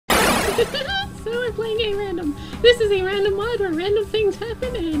So we're playing a random. This is a random mod where random things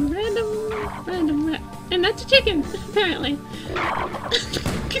happen and and that's a chicken, apparently.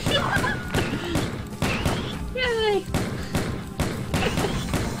 Yay!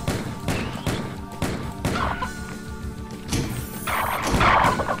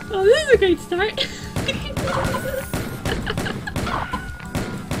 Oh, this is a great start.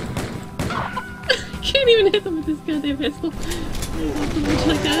 Can't even hit them with this goddamn pistol. Much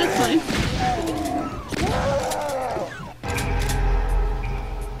like that, that's fine.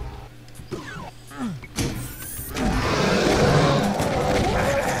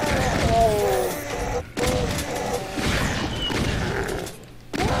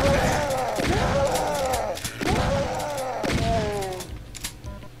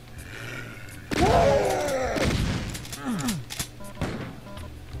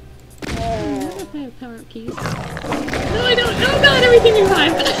 I have power-up keys. No, I don't! Oh god, everything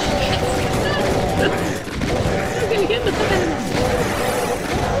revived! Okay, get the fuck out of here.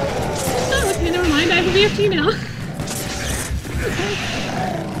 Oh, okay, never mind, I have a BFG now. Okay.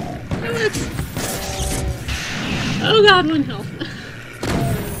 That works. Oh god, 1 health.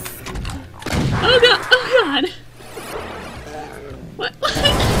 Oh god! Oh god! What?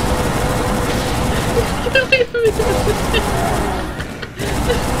 Get away from me!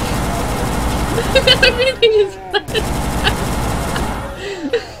 Everything is fun.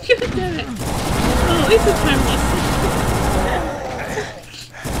 God damn it. Oh, at least it's harmless.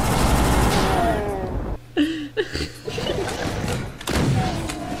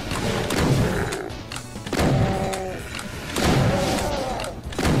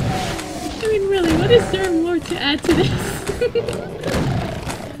 I mean, really, what is there more to add to this?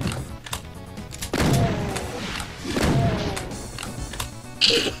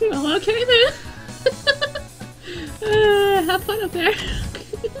 Well, okay then. Have fun up there.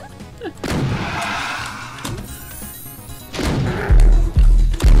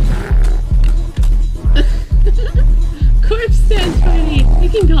 Corpse dance party. You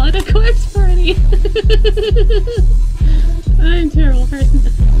can call it a corpse party. I'm a terrible person.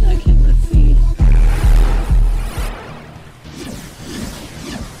 Okay, let's see.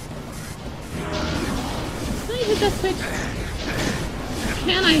 Can I hit that switch?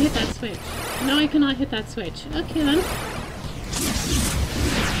 Can I hit that switch? No, I cannot hit that switch. Okay then.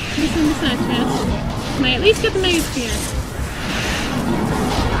 Missing the side chance. Can I at least get the Mega Sphere?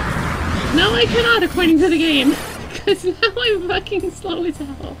 No, I cannot, according to the game. Because now I'm fucking slow as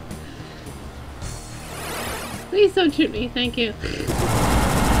hell. Please don't shoot me, thank you.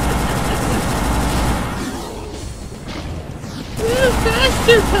 Move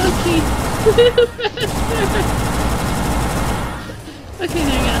faster, Pokey! Move faster! Okay,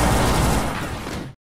 there you go.